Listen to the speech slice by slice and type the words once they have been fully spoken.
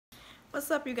What's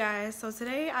up, you guys? So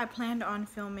today I planned on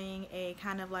filming a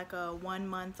kind of like a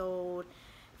 1-month-old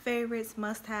favorites,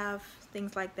 must-have,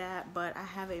 things like that, but I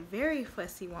have a very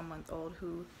fussy 1-month-old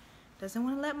who doesn't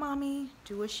want to let mommy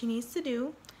do what she needs to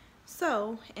do.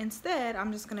 So instead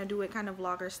I'm just gonna do it kind of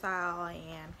vlogger style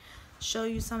and show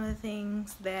you some of the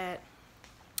things that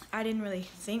I didn't really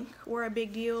think were a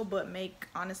big deal but make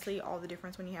honestly all the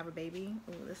difference when you have a baby.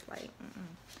 Ooh, this light,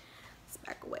 let's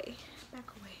back away, back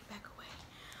away, back away.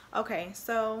 Okay,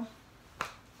 so let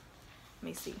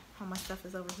me see how my stuff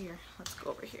is over here. Let's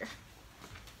go over here.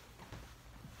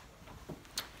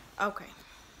 Okay,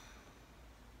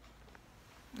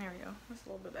 there we go. That's a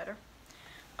little bit better.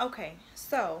 Okay,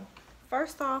 so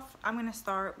first off, I'm gonna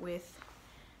start with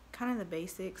kind of the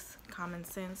basics, common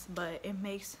sense, but it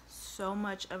makes so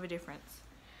much of a difference.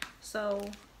 So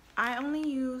I only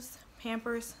use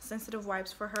Pampers sensitive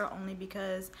wipes for her only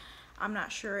because I'm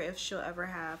not sure if she'll ever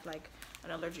have like an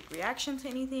allergic reaction to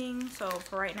anything. So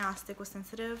for right now I stick with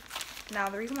sensitive. Now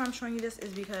the reason why I'm showing you this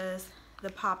is because the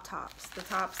pop tops, the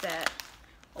tops that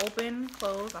open,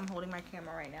 close, I'm holding my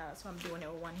camera right now, that's why I'm doing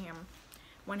it with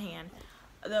one hand.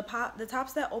 The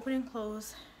tops that open and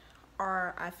close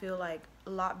are, I feel like,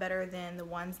 a lot better than the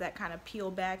ones that kind of peel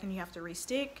back and you have to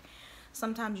re-stick.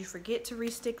 Sometimes you forget to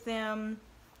re-stick them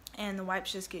and the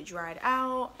wipes just get dried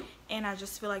out, and I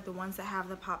just feel like the ones that have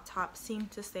the pop top seem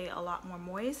to stay a lot more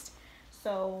moist.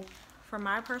 So for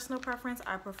my personal preference,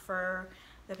 I prefer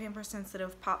the Pampers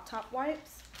Sensitive pop top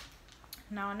wipes.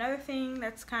 Now another thing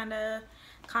that's kind of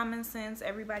common sense,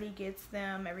 everybody gets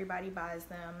them, everybody buys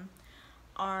them,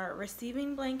 are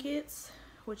receiving blankets,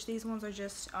 which these ones are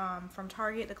just from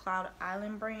Target, the Cloud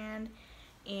Island brand,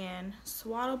 and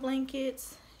swaddle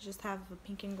blankets just have a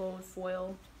pink and gold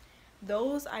foil.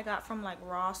 Those I got from like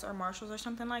Ross or Marshalls or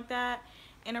something like that.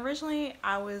 And originally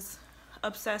I was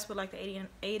obsessed with like the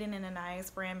Aiden and Anaya's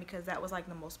brand because that was like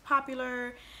the most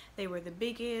popular. They were the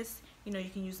biggest. You know, you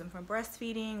can use them for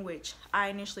breastfeeding, which I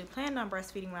initially planned on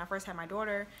breastfeeding when I first had my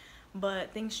daughter,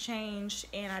 but things changed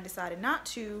and I decided not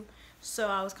to. So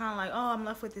I was kind of like, oh, I'm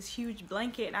left with this huge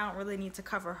blanket and I don't really need to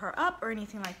cover her up or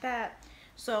anything like that.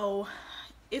 So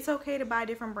it's okay to buy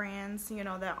different brands, you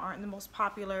know, that aren't the most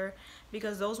popular,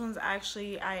 because those ones I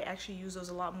actually use those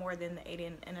a lot more than the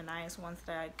Aiden and Anaya's ones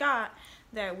that I got,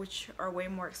 which are way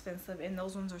more expensive, and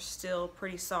those ones are still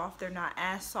pretty soft. They're not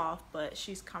as soft, but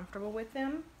she's comfortable with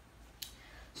them.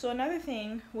 So another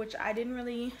thing, which I didn't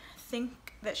really think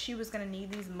that she was gonna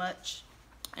need these much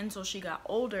until she got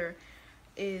older,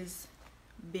 is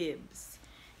bibs.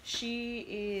 She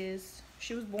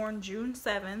was born June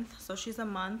 7th, so she's a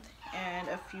month and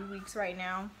a few weeks right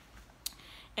now,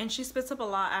 and she spits up a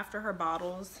lot after her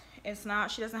bottles.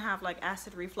 She doesn't have like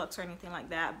acid reflux or anything like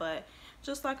that, but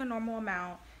just like a normal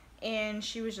amount. And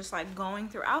she was just like going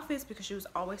through outfits because she was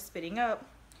always spitting up.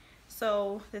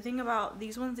 So the thing about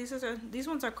these ones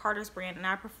are Carter's brand, and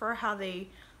I prefer how they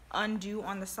undo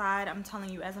on the side. I'm telling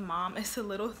you, as a mom, it's the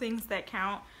little things that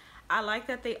count. I like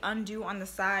that they undo on the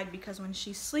side because when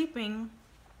she's sleeping,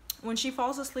 when she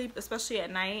falls asleep, especially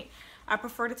at night, I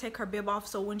prefer to take her bib off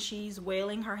so when she's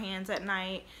wailing her hands at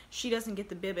night, she doesn't get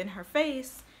the bib in her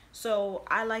face. So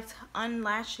I like to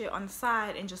unlatch it on the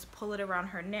side and just pull it around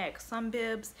her neck. Some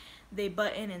bibs, they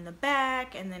button in the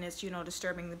back and then it's, you know,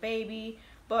 disturbing the baby.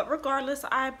 But regardless,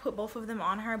 I put both of them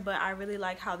on her, but I really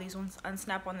like how these ones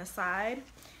unsnap on the side.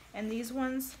 And these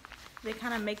ones, they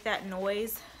kind of make that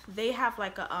noise. They have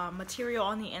like a material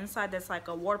on the inside that's like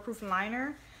a waterproof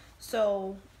liner.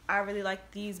 So I really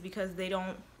like these because they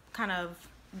don't kind of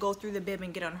go through the bib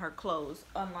and get on her clothes,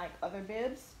 unlike other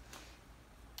bibs.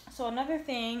 So another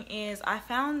thing is I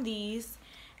found these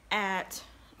at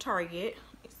Target.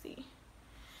 Let me see.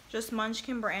 Just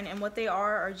Munchkin brand, and what they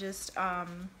are just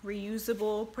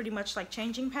reusable, pretty much like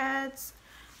changing pads.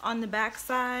 On the back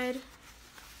side,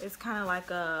 it's kind of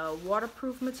like a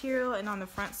waterproof material, and on the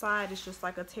front side, it's just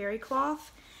like a terry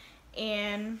cloth,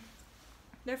 and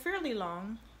they're fairly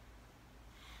long.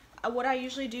 What I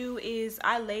usually do is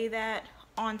I lay that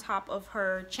on top of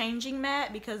her changing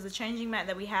mat, because the changing mat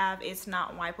that we have is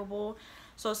not wipeable.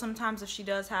 So sometimes if she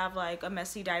does have like a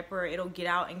messy diaper, it'll get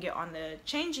out and get on the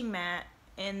changing mat,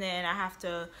 and then I have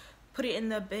to put it in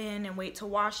the bin and wait to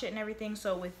wash it and everything.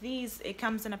 So with these, it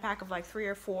comes in a pack of like 3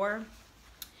 or 4.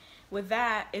 With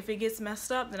that, if it gets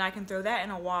messed up, then I can throw that in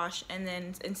a wash, and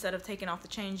then instead of taking off the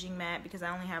changing mat, because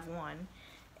I only have one,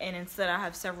 and instead I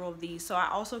have several of these. So I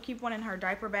also keep one in her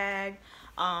diaper bag.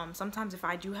 Sometimes if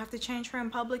I do have to change her in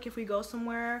public, if we go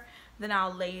somewhere, then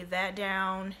I'll lay that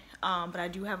down. But I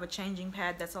do have a changing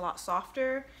pad that's a lot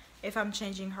softer. If I'm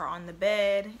changing her on the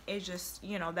bed, it just,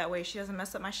 you know, that way she doesn't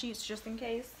mess up my sheets just in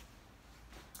case.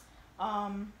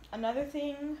 Another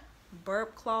thing,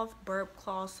 burp cloth, burp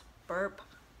cloths, burp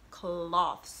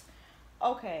cloths.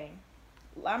 Okay,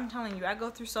 I'm telling you, I go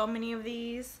through so many of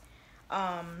these.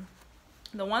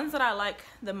 The ones that I like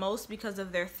the most because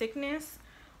of their thickness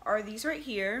are these right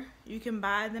here. You can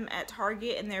buy them at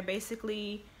Target, and they're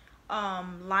basically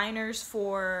liners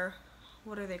for,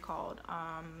 what are they called?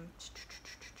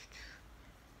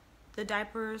 The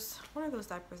diapers. What are those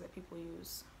diapers that people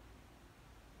use?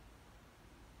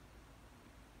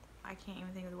 I can't even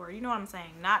think of the word. You know what I'm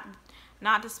saying?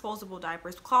 Not disposable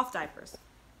diapers, cloth diapers.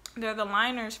 They're the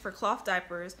liners for cloth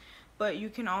diapers, but you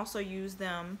can also use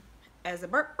them as a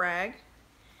burp rag.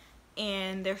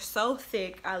 And they're so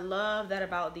thick. I love that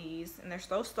about these, and they're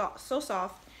so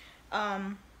soft.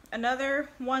 Another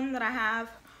one that I have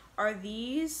are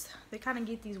these. They kind of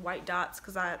get these white dots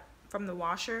from the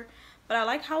washer, but I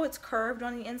like how it's curved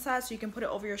on the inside, so you can put it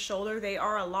over your shoulder. They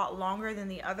are a lot longer than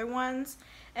the other ones,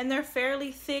 and they're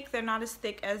fairly thick. They're not as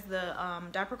thick as the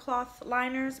diaper cloth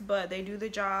liners, but they do the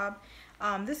job.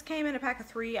 This came in a pack of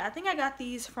 3. I think I got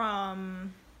these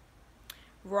from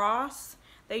Ross.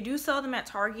 They do sell them at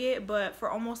Target, but for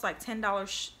almost like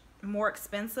 $10 more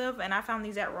expensive. And I found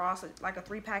these at Ross, like a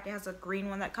 3-pack. It has a green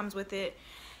one that comes with it,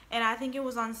 and I think it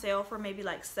was on sale for maybe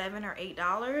like $7 or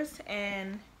 $8.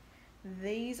 And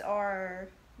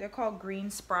they're called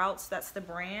Green Sprouts. That's the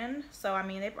brand. So I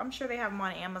mean, I'm sure they have them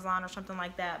on Amazon or something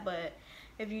like that, but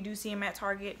if you do see them at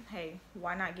Target, hey,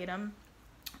 why not get them?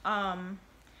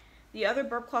 The other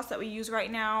burp cloths that we use right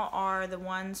now are the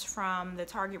ones from the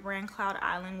Target brand Cloud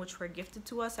Island, which were gifted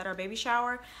to us at our baby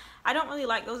shower. I don't really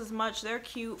like those as much. They're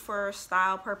cute for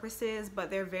style purposes, but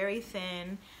they're very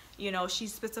thin. You know, she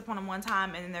spits up on them one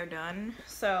time and then they're done.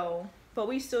 So, but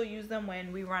we still use them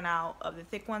when we run out of the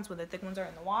thick ones, when the thick ones are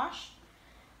in the wash.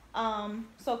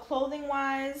 So clothing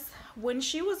wise, when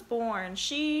she was born,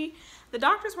 the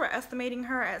doctors were estimating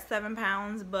her at 7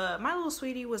 pounds, but my little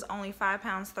sweetie was only 5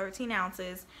 pounds 13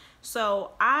 ounces.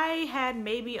 So I had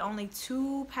maybe only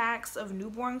 2 packs of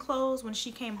newborn clothes when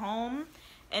she came home,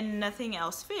 and nothing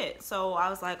else fit. So I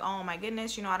was like, oh my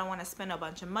goodness, you know, I don't want to spend a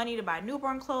bunch of money to buy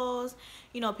newborn clothes.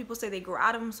 You know, people say they grow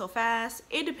out of them so fast.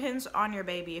 It depends on your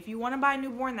baby. If you want to buy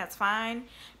newborn, that's fine.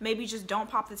 Maybe just don't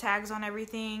pop the tags on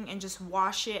everything and just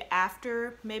wash it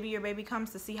after maybe your baby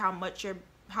comes, to see how much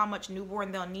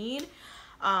newborn they'll need.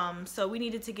 So we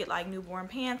needed to get like newborn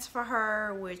pants for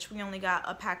her, which we only got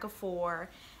a pack of 4.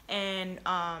 And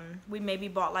we maybe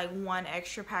bought like 1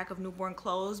 extra pack of newborn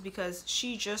clothes, because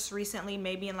she just recently,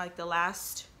 maybe in like the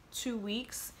last 2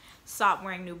 weeks, stopped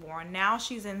wearing newborn. Now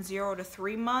she's in 0 to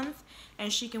 3 months,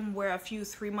 and she can wear a few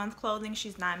 3-month clothing.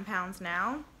 She's 9 pounds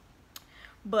now.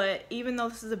 But even though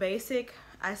this is a basic,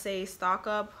 I say stock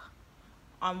up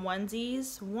on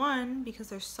onesies. 1, because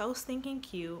they're so stinking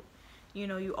cute. You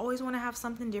know, you always want to have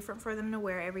something different for them to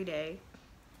wear every day.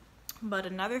 But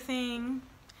another thing,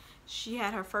 she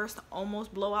had her first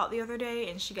almost blowout the other day,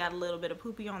 and she got a little bit of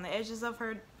poopy on the edges of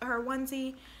her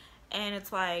onesie. And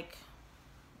it's like,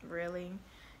 really?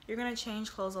 You're gonna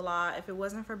change clothes a lot. If it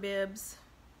wasn't for bibs,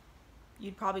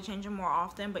 you'd probably change them more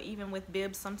often. But even with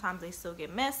bibs, sometimes they still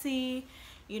get messy.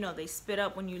 You know, they spit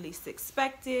up when you least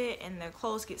expect it, and their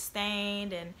clothes get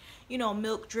stained, and you know,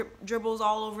 milk dribbles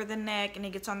all over the neck, and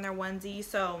it gets on their onesie.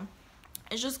 So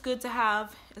it's just good to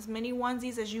have as many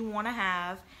onesies as you want to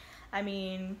have. I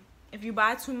mean, if you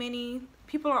buy too many,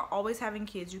 people are always having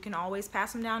kids. You can always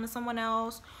pass them down to someone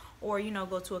else, or you know,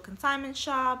 go to a consignment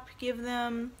shop, give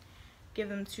them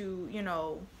to, you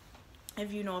know,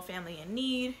 if you know a family in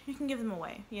need, you can give them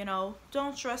away. You know,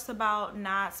 don't stress about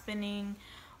not spending,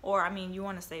 or I mean, you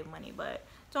want to save money, but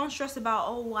don't stress about,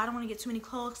 oh, I don't want to get too many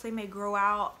clothes, they may grow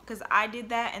out. Because I did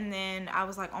that, and then I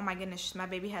was like, oh my goodness, my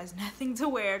baby has nothing to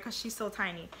wear because she's so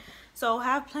tiny. So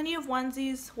have plenty of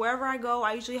onesies. Wherever I go,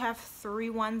 I usually have 3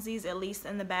 onesies at least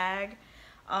in the bag.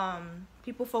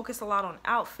 People focus a lot on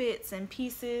outfits and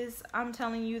pieces. I'm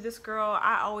telling you, this girl,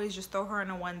 I always just throw her in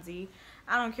a onesie.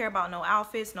 I don't care about no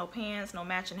outfits, no pants, no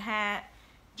matching hat.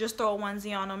 Just throw a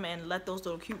onesie on them and let those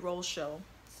little cute rolls show.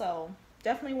 So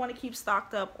definitely want to keep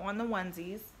stocked up on the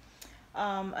onesies.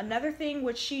 Another thing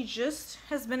which she just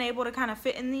has been able to kind of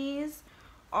fit in these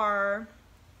are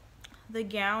the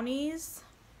gownies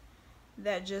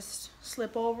that just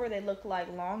slip over. They look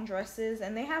like long dresses,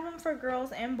 and they have them for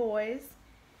girls and boys.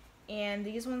 And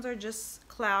these ones are just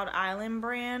Cloud Island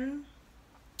brand,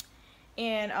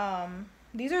 and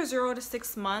these are 0 to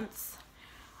 6 months.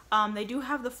 They do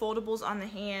have the foldables on the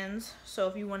hands, so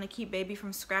if you want to keep baby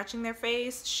from scratching their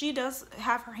face. She does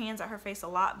have her hands at her face a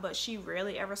lot, but she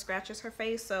rarely ever scratches her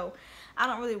face, so I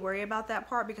don't really worry about that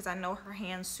part because I know her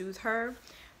hands soothe her.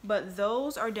 But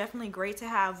those are definitely great to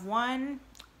have. One,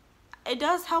 it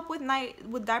does help with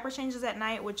diaper changes at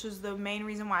night, which is the main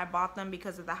reason why I bought them,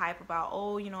 because of the hype about,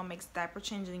 oh, you know, it makes diaper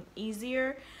changing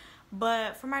easier.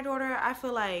 But for my daughter, I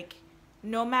feel like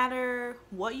no matter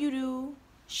what you do,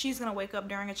 she's gonna wake up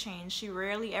during a change. She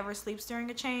rarely ever sleeps during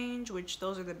a change, which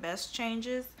those are the best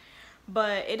changes.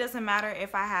 But it doesn't matter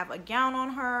if I have a gown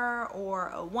on her or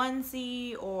a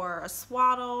onesie or a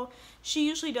swaddle. She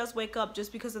usually does wake up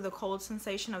just because of the cold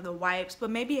sensation of the wipes. But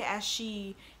maybe as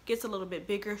she gets a little bit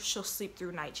bigger, she'll sleep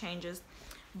through night changes.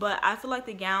 But I feel like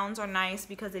the gowns are nice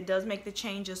because it does make the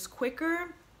changes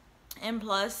quicker. And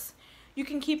plus, you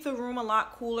can keep the room a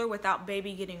lot cooler without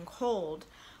baby getting cold.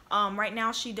 Right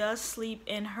now, she does sleep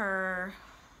in her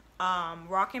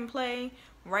rock and play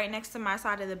right next to my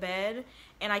side of the bed,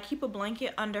 and I keep a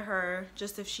blanket under her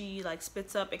just if she like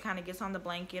spits up, it kind of gets on the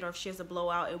blanket, or if she has a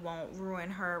blowout, it won't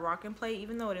ruin her rock and play,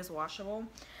 even though it is washable.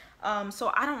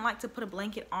 So I don't like to put a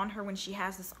blanket on her when she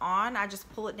has this on. I just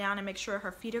pull it down and make sure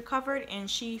her feet are covered, and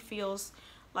she feels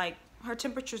like her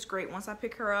temperature is great. Once I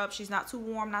pick her up, she's not too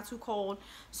warm, not too cold,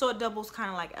 so it doubles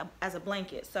kind of like as a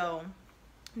blanket. So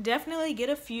definitely get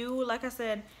a few. Like I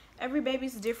said, every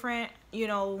baby's different, you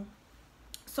know,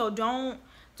 so don't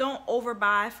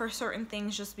overbuy for certain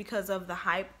things just because of the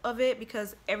hype of it,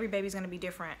 because every baby's gonna be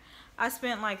different. I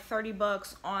spent like 30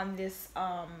 bucks on this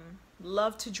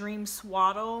Love to Dream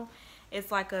swaddle.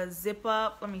 It's like a zip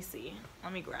up. Let me see,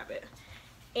 let me grab it.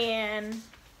 And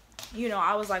you know,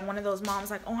 I was like one of those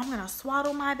moms like, oh, I'm gonna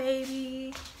swaddle my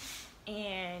baby,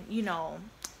 and you know,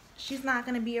 she's not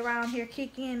gonna be around here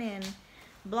kicking and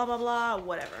blah blah blah,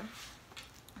 whatever.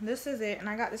 This is it, and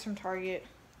I got this from Target.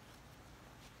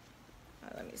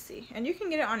 Let me see, and you can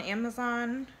get it on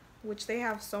Amazon, which they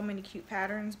have so many cute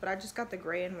patterns, but I just got the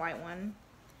gray and white one,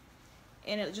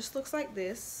 and it just looks like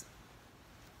this,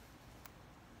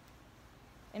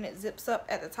 and it zips up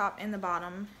at the top and the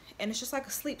bottom, and it's just like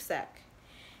a sleep sack.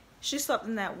 She slept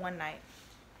in that one night,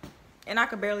 and I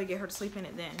could barely get her to sleep in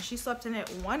it then. She slept in it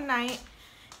one night,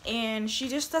 and she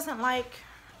just doesn't like,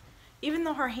 even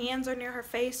though her hands are near her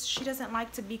face, she doesn't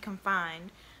like to be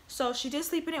confined. So she did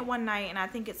sleep in it one night, and I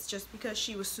think it's just because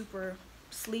she was super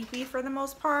sleepy for the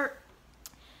most part.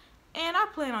 And I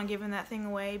plan on giving that thing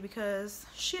away because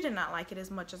she did not like it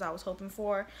as much as I was hoping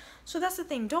for. So that's the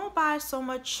thing. Don't buy so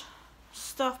much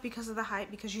stuff because of the hype,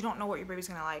 because you don't know what your baby's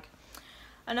gonna like.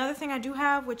 Another thing I do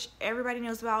have, which everybody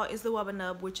knows about, is the Wubba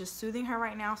Nub, which is soothing her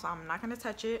right now, so I'm not gonna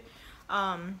touch it.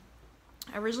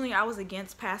 Originally I was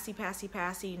against passy,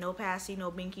 no passy, no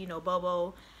binky, no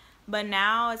bobo, but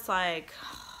now it's like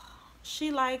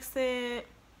she likes it.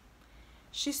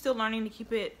 She's still learning to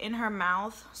keep it in her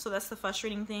mouth, so that's the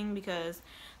frustrating thing, because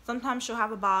sometimes she'll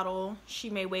have a bottle,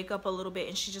 she may wake up a little bit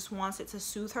and she just wants it to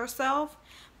soothe herself,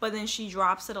 but then she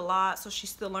drops it a lot, so she's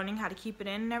still learning how to keep it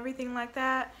in and everything like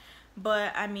that.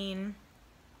 But I mean,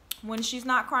 when she's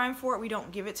not crying for it, we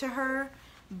don't give it to her,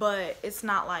 but it's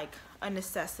not like a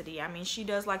necessity. I mean, she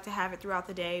does like to have it throughout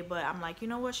the day, but I'm like, you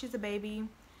know what, she's a baby,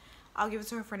 I'll give it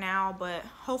to her for now, but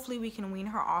hopefully we can wean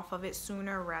her off of it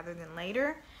sooner rather than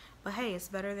later. But hey, it's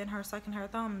better than her sucking her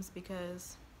thumbs,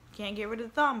 because you can't get rid of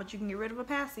the thumb, but you can get rid of a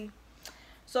passy.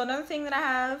 So another thing that I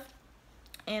have,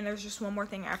 and there's just one more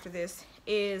thing after this,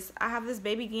 is I have this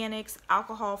Baby Ganix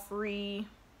alcohol-free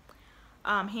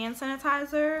hand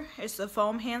sanitizer. It's a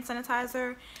foam hand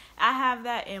sanitizer. I have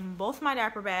that in both my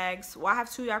diaper bags. Well, I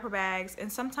have 2 diaper bags,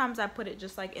 and sometimes I put it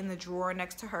just like in the drawer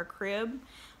next to her crib,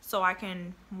 so I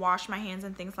can wash my hands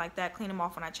and things like that, clean them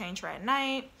off when I change her at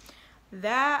night.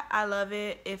 That, I love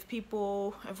it. If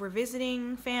we're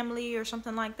visiting family or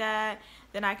something like that,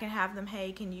 then I can have them,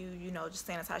 hey, can you know, just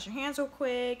sanitize your hands real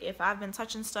quick. If I've been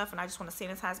touching stuff and I just want to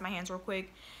sanitize my hands real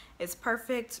quick, it's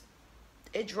perfect.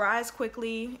 It dries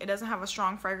quickly. It doesn't have a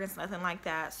strong fragrance, nothing like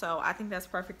that. So I think that's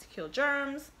perfect to kill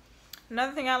germs.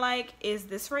 Another thing I like is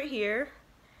this right here.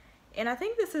 And I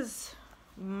think this is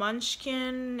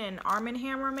Munchkin and Arm &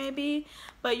 Hammer maybe.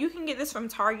 But you can get this from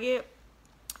Target.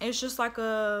 It's just like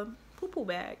a poo-poo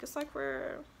bag. It's like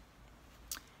for...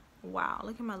 Wow,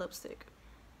 look at my lipstick.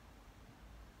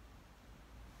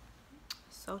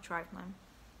 So trifling.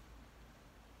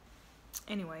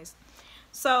 Anyways,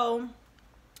 so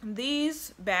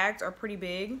these bags are pretty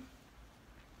big.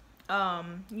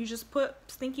 You just put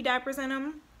stinky diapers in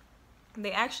them.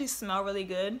 They actually smell really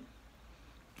good.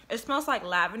 It smells like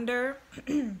lavender.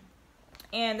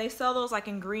 And they sell those like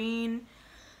in green,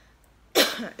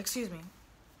 excuse me,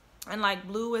 and like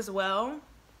blue as well.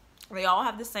 They all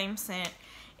have the same scent,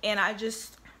 and I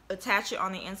just attach it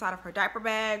on the inside of her diaper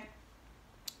bag.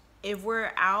 If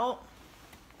we're out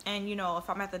and, you know, if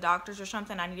I'm at the doctor's or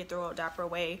something, I need to throw a diaper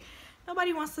away,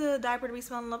 nobody wants the diaper to be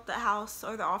smelling up the house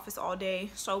or the office all day,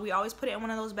 so we always put it in one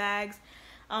of those bags.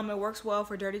 It works well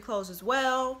for dirty clothes as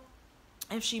well.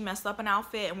 If she messed up an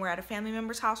outfit and we're at a family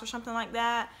member's house or something like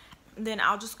that, then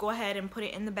I'll just go ahead and put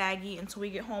it in the baggie until we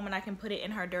get home, and I can put it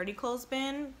in her dirty clothes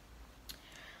bin.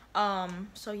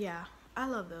 So yeah, I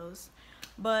love those.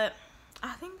 But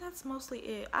I think that's mostly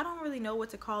it. I don't really know what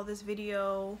to call this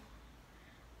video.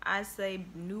 I say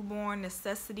newborn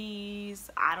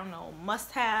necessities, I don't know,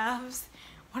 must-haves,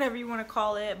 whatever you want to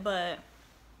call it. But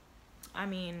I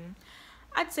mean,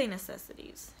 I'd say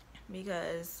necessities,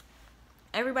 because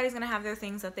everybody's gonna have their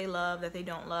things that they love, that they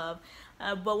don't love.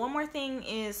 But one more thing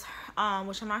is,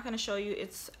 which I'm not gonna show you,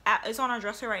 it's on our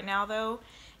dresser right now though,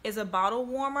 is a bottle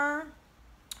warmer.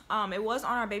 It was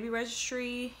on our baby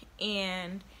registry,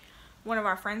 and one of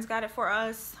our friends got it for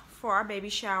us for our baby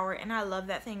shower, and I love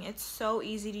that thing. It's so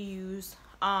easy to use.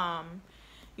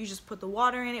 You just put the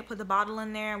water in it, put the bottle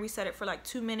in there, and we set it for like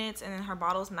 2 minutes, and then her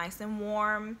bottle's nice and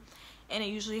warm, and it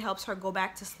usually helps her go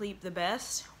back to sleep the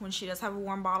best when she does have a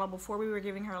warm bottle. Before, we were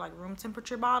giving her like room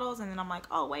temperature bottles, and then I'm like,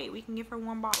 oh wait, we can give her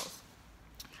warm bottles.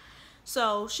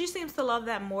 So she seems to love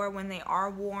that more when they are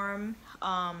warm.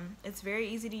 It's very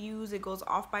easy to use. It goes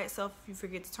off by itself if you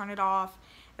forget to turn it off.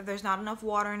 If there's not enough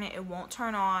water in it, it won't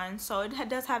turn on. So it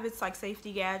does have its like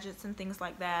safety gadgets and things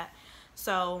like that.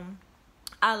 So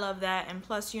I love that. And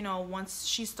plus, you know, once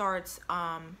she starts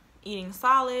eating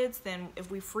solids, then if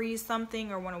we freeze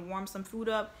something or want to warm some food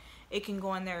up, it can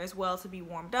go in there as well to be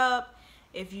warmed up.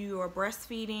 If you are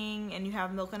breastfeeding and you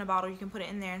have milk in a bottle, you can put it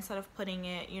in there instead of putting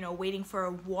it, you know, waiting for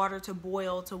water to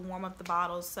boil to warm up the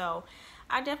bottles. So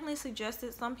I definitely suggest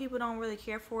it. Some people don't really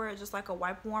care for it, just like a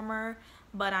wipe warmer.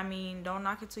 But I mean, don't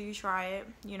knock it till you try it.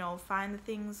 You know, find the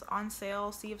things on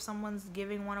sale, see if someone's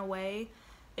giving one away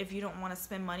if you don't want to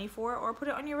spend money for it, or put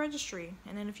it on your registry.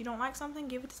 And then if you don't like something,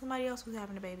 give it to somebody else who's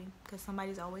having a baby, because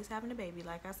somebody's always having a baby,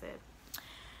 like I said.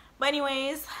 But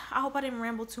anyways, I hope I didn't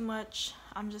ramble too much.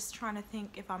 I'm just trying to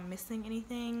think if I'm missing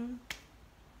anything.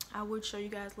 I would show you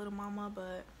guys little mama,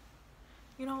 but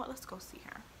you know what, let's go see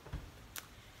her.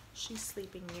 She's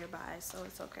sleeping nearby, so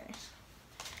it's okay.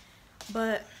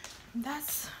 But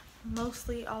that's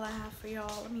mostly all I have for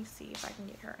y'all. Let me see if I can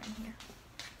get her in here.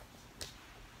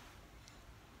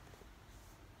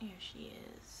 Here she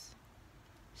is.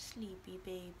 Sleepy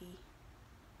baby.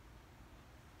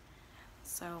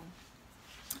 So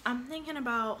I'm thinking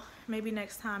about maybe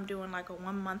next time doing like a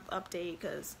 1 month update,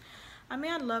 because I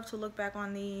mean, I'd love to look back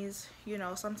on these. You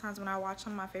know, sometimes when I watch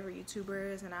some of my favorite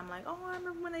YouTubers and I'm like, oh, I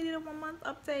remember when they did a 1 month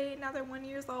update, now they're 1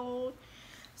 year old.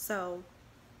 So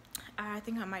I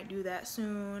think I might do that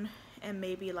soon, and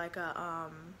maybe like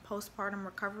a postpartum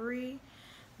recovery,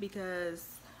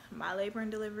 because my labor and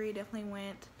delivery definitely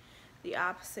went the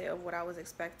opposite of what I was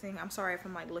expecting. I'm sorry if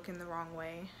I'm like looking the wrong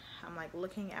way. I'm like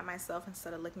looking at myself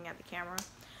instead of looking at the camera.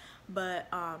 But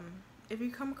if you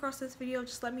come across this video,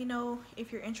 just let me know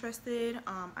if you're interested.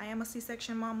 I am a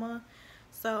C-section mama,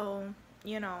 so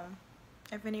you know,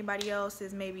 if anybody else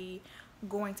is maybe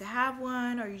going to have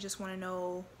one, or you just want to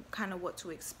know kind of what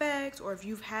to expect, or if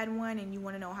you've had one and you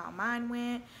want to know how mine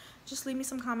went, just leave me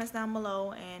some comments down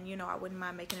below, and you know, I wouldn't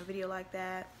mind making a video like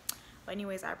that. But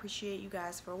anyways, I appreciate you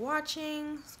guys for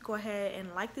watching. Go ahead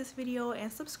and like this video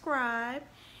and subscribe,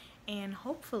 and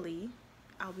hopefully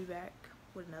I'll be back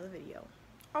with another video.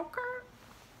 Okay.